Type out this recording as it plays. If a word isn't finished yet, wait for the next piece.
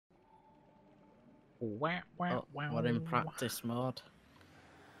Oh, we're in practice mode.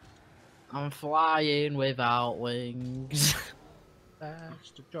 I'm flying without wings. That's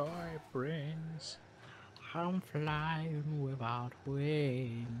the joy it brings. I'm flying without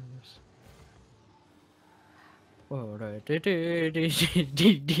wings. You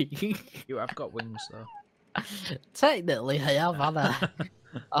have got wings though. Technically, I have, haven't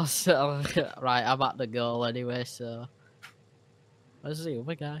I? Right, I'm at the goal anyway, so. Where's the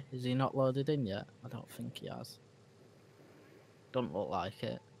other guy? Is he not loaded in yet? I don't think he has. Don't look like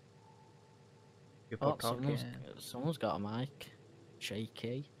it. People Oh, talking. someone's got a mic.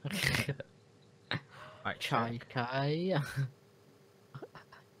 Shaky. Mic Chai check. Kai.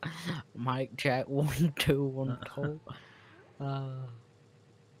 Mic check 1 2 1 2.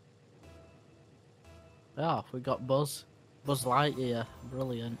 Oh, we got Buzz. Buzz Lightyear.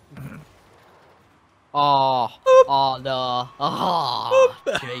 Brilliant. Oh, oh no. Oh,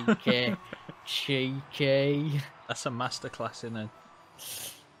 cheeky. Cheeky. That's a masterclass in it.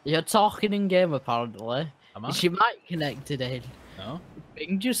 You're talking in game apparently. Am I? Is your mic connected in? No.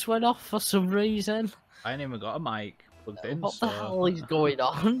 Thing just went off for some reason. I ain't even got a mic plugged in. What so... the hell is going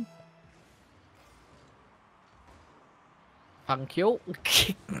on? Thank you.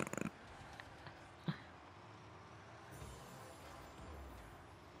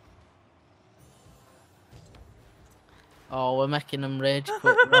 Oh, we're making them rage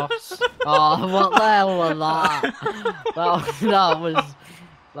quit, Ross. Oh, what the hell was that?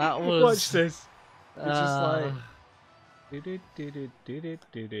 That was. Watch this. It's just like.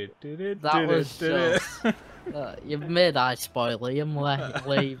 That was just. You've made I spoil him.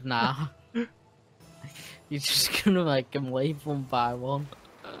 Leave now. You're just gonna make him leave one by one.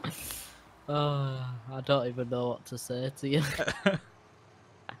 I don't even know what to say to you.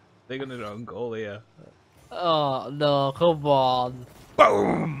 They're gonna do own goal here. Oh no! Come on.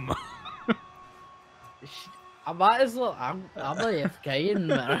 Boom! I might as well. I'm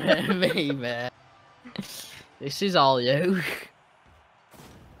AFKing me, man. This is all you.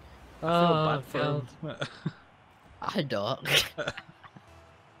 I feel bad for him. I don't.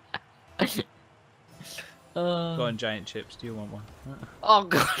 Go on, giant chips. Do you want one? Oh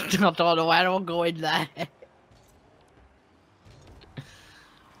god, I don't know where I'm going there.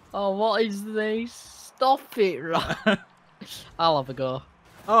 Oh, what is this? Stop it, right? I'll have a go.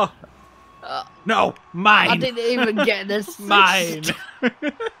 Oh! No! Mine! I didn't even get this. Mine!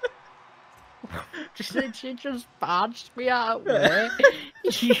 She just barged me out of the way.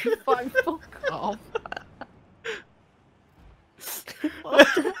 You fuck off.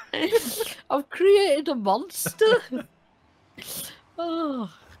 I've created a monster.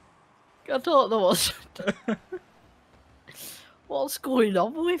 Oh, I don't know what's going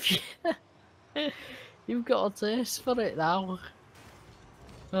on with you. You've got a taste for it now.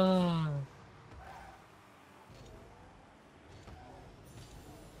 Oh.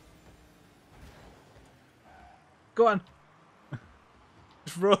 Go on.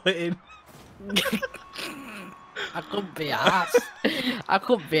 Just roll it in. I couldn't be asked. I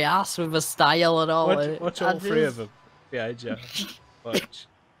couldn't be asked with a style at all. Watch all three of them behind you. Watch.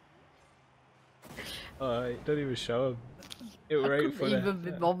 Oh, don't even show them. It I right couldn't even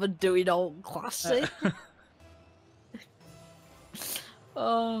be bothered doing all classic.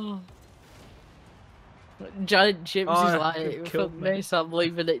 Oh. Giant Chips is like, fuck me, so I'm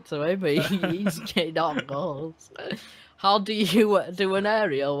leaving it to him. He's getting on goals. How do you do an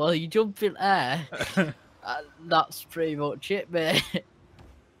aerial? Well, you jump in air. That's pretty much it, mate.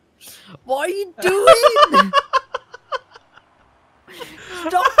 What are you doing?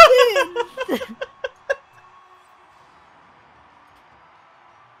 Stop it!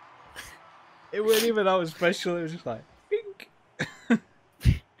 It wasn't even that special, it was just like, pink.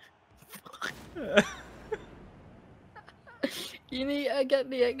 You need to get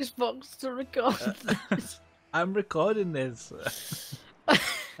the Xbox to record this. I'm recording this. I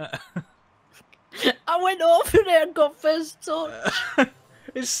went over there and got first touch.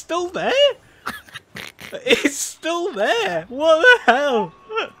 It's still there? It's still there! What the hell?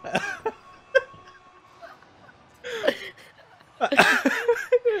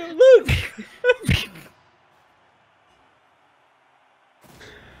 Look!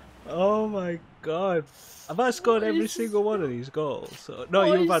 Oh my god. Have I scored every single one of these goals? No,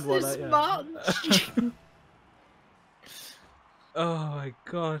 you've had one. Oh my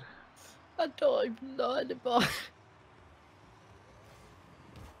god. I don't even know anymore.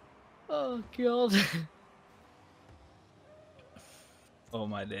 Oh god. Oh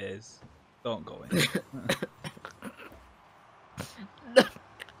my days. Don't go in.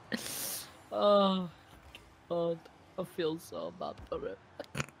 Oh god. I feel so bad for it.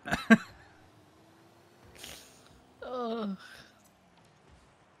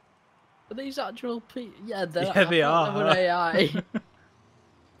 Are these actual people? Yeah, they they are. They were AI.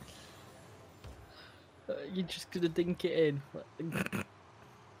 You're just gonna dink it in.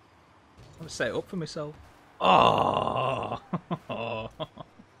 I'm set it up for myself. Oh.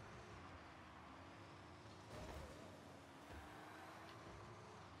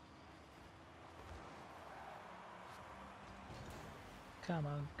 Come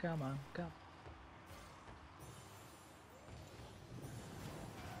on, come on, come.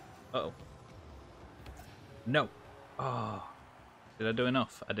 Uh-oh. No. Oh. Did I do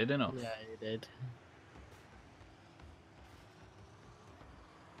enough? I did enough. Yeah, you did.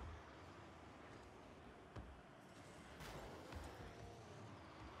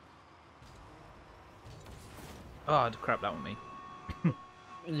 Oh, crap, that was me.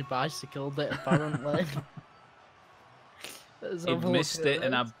 You bicycled it, apparently. He missed it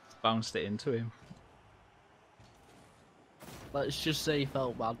and I bounced it into him. Let's just say he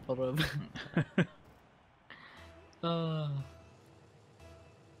felt bad for him. Oh.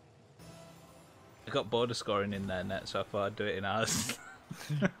 I got bored of scoring in their net, so I thought I'd do it in ours.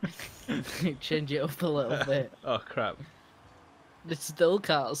 Change it up a little bit. Oh, crap. They still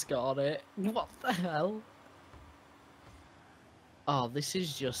can't score it. What the hell? Oh, this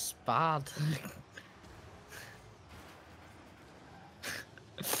is just bad.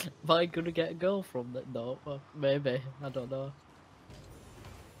 Am I gonna get a goal from that? No, well, maybe. I don't know.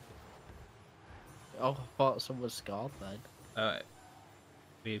 Oh, I thought someone scored then. Alright.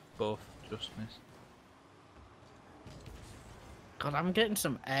 We both just missed. God, I'm getting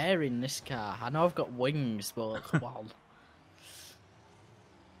some air in this car. I know I've got wings, but come on.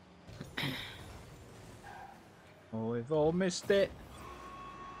 Oh, we've all missed it.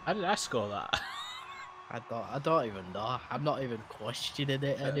 How did I score that? I don't even know. I'm not even questioning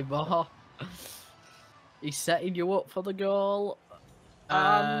it anymore. He's setting you up for the goal.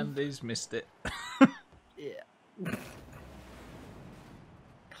 And he's missed it. Yeah. God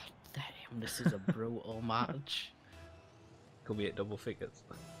damn, this is a brutal match. Could be at double figures.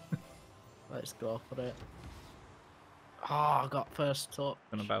 Let's go for it. Oh, I got first touch.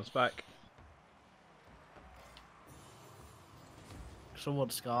 Gonna bounce back. Someone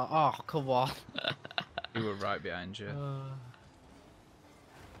score. Oh, come on. We were right behind you.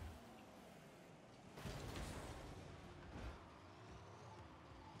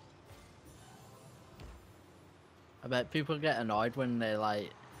 I bet people get annoyed when they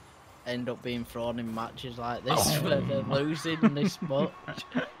like end up being thrown in matches like this where they're losing this much.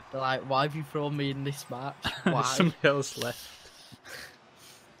 They're like, why have you thrown me in this match? Why? Somebody else left.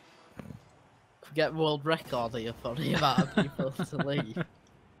 Get world record here for the amount of people to leave.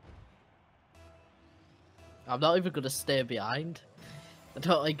 I'm not even gonna stay behind. I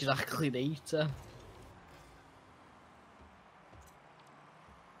don't exactly need to.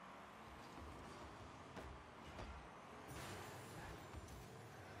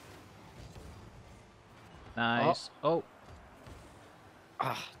 Nice. Oh.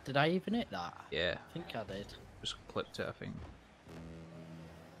 Ah, did I even hit that? Yeah. I think I did. Just clipped it, I think.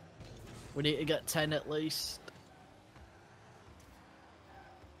 We need to get 10 at least.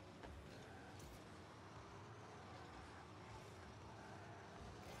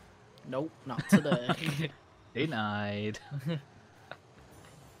 Nope, not today. Denied.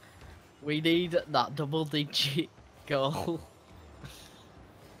 We need that double-digit goal.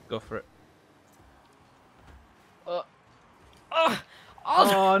 Go for it.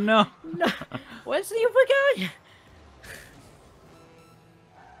 Oh no! No! Where's the other guy?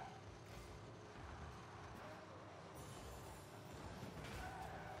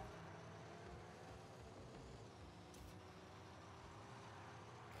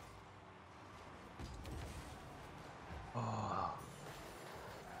 Oh.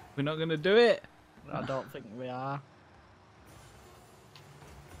 We're not gonna do it. I don't think we are.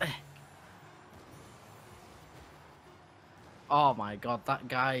 Oh my god, that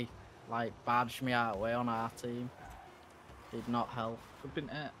guy like barged me out of the way on our team. Did not help. I've been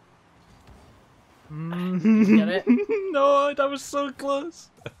at. Get it? No, that was so close.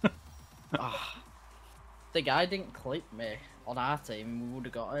 Oh, the guy didn't clip me on our team, we would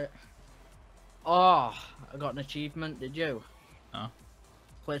have got it. Oh, I got an achievement, did you? No.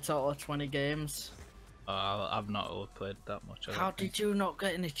 Play total of 20 games. I've not played that much. How did you not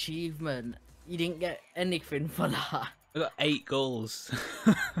get an achievement? You didn't get anything for that. I got 8 goals.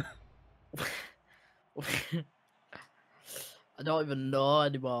 I don't even know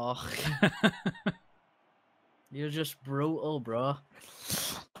anymore. You're just brutal, bro.